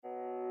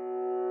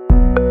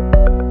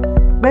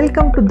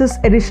Welcome to this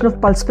edition of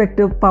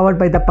Pulspective powered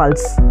by The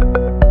Pulse.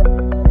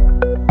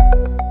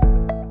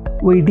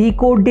 We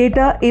decode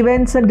data,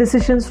 events and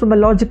decisions from a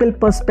logical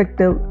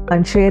perspective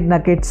and share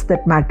nuggets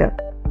that matter.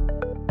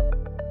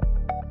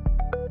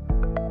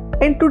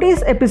 In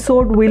today's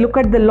episode, we look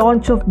at the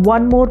launch of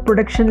one more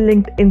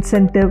production-linked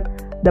incentive,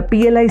 the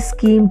PLI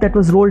scheme that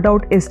was rolled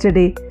out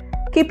yesterday,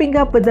 keeping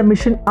up with the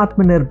mission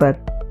Atmanirbhar.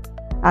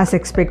 As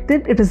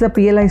expected, it is a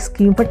PLI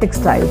scheme for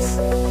textiles.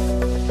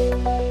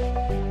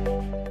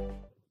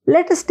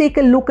 Let us take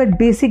a look at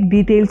basic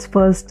details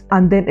first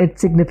and then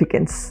its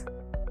significance.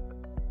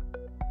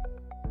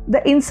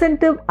 The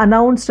incentive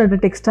announced under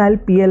Textile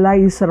PLI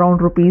is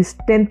around Rs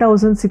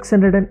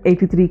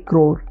 10,683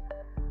 crore.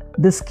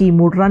 This scheme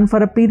would run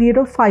for a period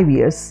of 5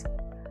 years.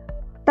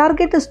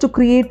 Target is to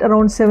create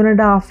around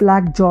 7.5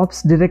 lakh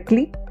jobs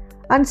directly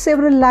and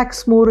several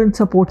lakhs more in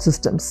support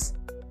systems.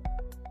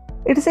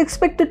 It is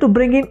expected to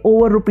bring in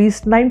over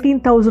Rs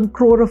 19,000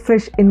 crore of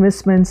fresh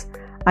investments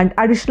and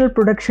additional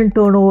production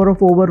turnover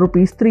of over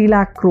Rs 3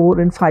 lakh crore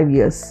in 5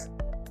 years.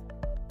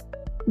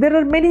 There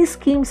are many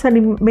schemes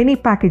and many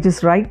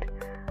packages, right?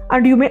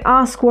 And you may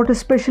ask what is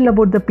special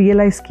about the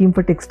PLI scheme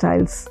for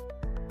textiles.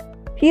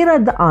 Here are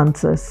the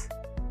answers.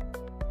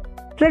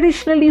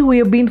 Traditionally, we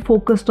have been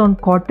focused on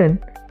cotton,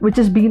 which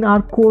has been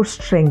our core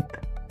strength.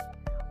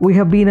 We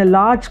have been a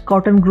large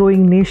cotton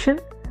growing nation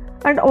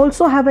and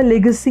also have a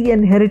legacy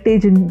and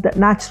heritage in the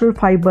natural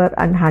fiber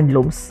and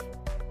handlooms.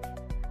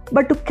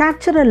 But to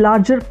capture a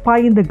larger pie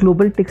in the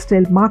global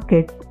textile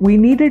market, we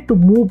needed to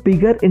move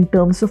bigger in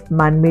terms of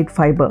man-made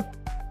fiber.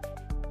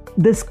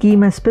 This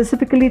scheme has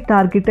specifically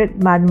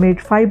targeted man-made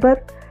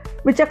fiber,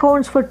 which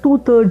accounts for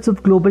 2/3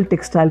 of global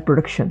textile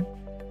production.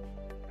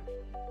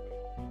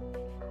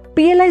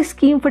 PLI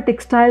scheme for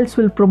textiles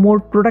will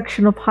promote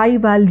production of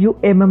high-value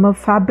MMF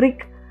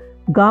fabric,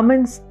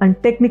 garments and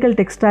technical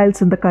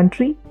textiles in the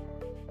country.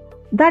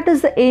 That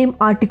is the aim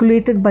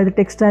articulated by the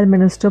Textile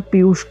Minister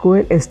Piyush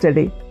Goyal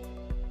yesterday.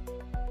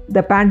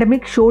 The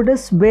pandemic showed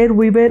us where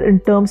we were in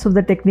terms of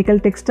the technical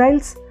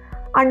textiles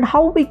and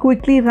how we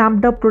quickly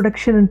ramped up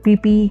production in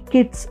PPE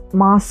kits,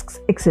 masks,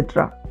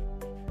 etc.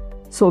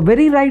 So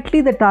very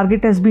rightly the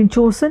target has been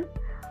chosen,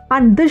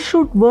 and this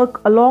should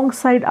work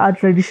alongside our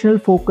traditional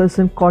focus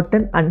in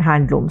cotton and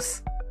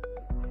handlooms.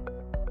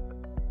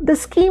 The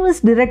scheme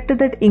is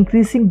directed at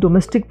increasing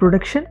domestic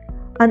production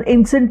and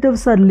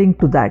incentives are linked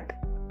to that.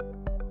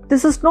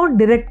 This is not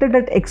directed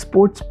at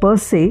exports per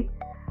se,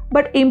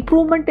 but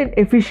improvement in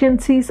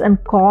efficiencies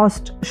and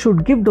cost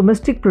should give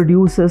domestic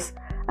producers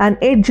an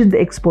edge in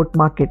the export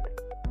market.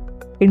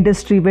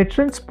 Industry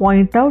veterans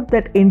point out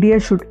that India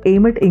should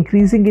aim at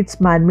increasing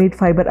its man-made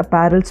fiber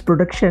apparels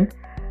production,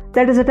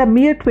 that is at a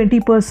mere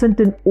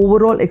 20% in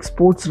overall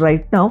exports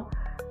right now,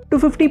 to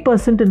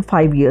 50% in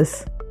 5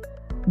 years.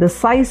 The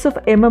size of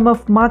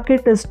MMF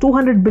market is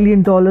 $200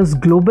 billion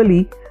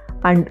globally,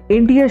 and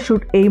India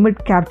should aim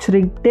at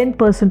capturing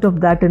 10%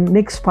 of that in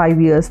next 5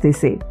 years, they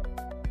say.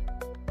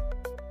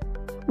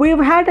 We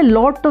have had a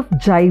lot of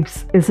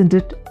jibes, isn't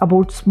it,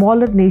 about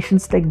smaller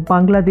nations like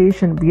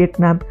Bangladesh and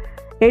Vietnam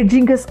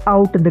edging us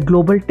out in the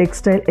global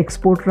textile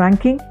export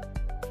ranking.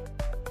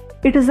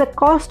 It is a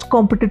cost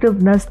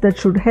competitiveness that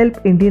should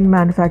help Indian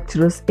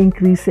manufacturers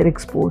increase their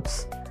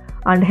exports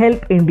and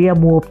help India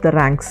move up the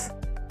ranks.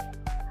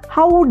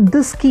 How would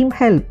this scheme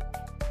help?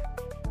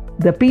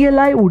 The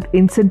PLI would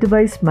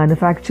incentivize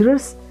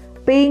manufacturers,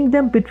 paying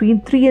them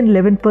between 3 and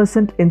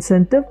 11%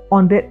 incentive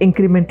on their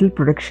incremental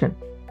production.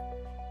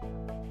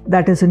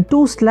 That is in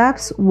 2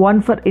 slabs, one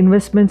for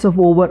investments of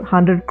over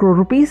 100 crore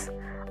rupees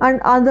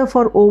and other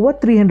for over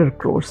 300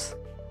 crores.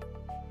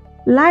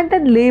 Land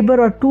and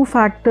labor are 2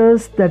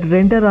 factors that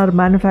render our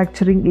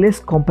manufacturing less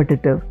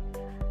competitive.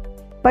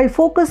 By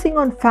focusing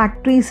on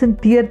factories in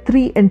Tier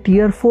 3 and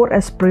Tier 4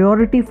 as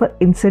priority for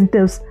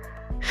incentives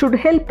should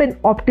help in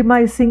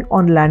optimizing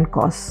on land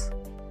costs.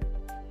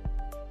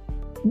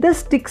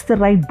 This ticks the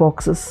right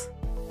boxes.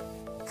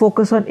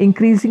 Focus on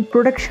increasing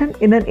production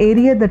in an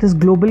area that is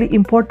globally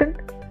important,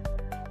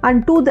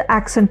 and 2, the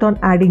accent on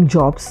adding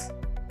jobs.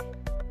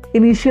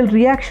 Initial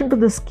reaction to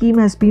the scheme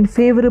has been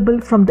favorable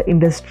from the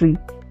industry.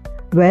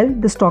 Well,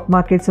 the stock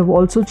markets have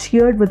also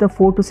cheered with a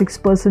 4 to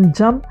 6%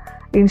 jump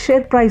in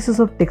share prices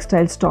of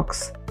textile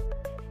stocks.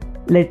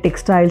 Let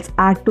textiles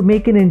add to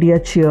Make in India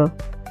cheer.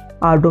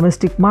 Our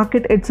domestic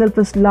market itself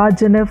is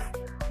large enough,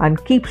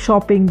 and keep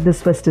shopping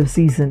this festive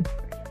season.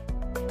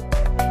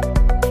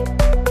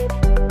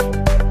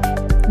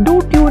 Do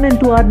tune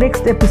into our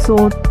next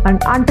episode,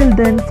 and until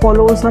then,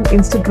 follow us on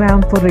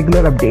Instagram for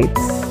regular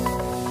updates.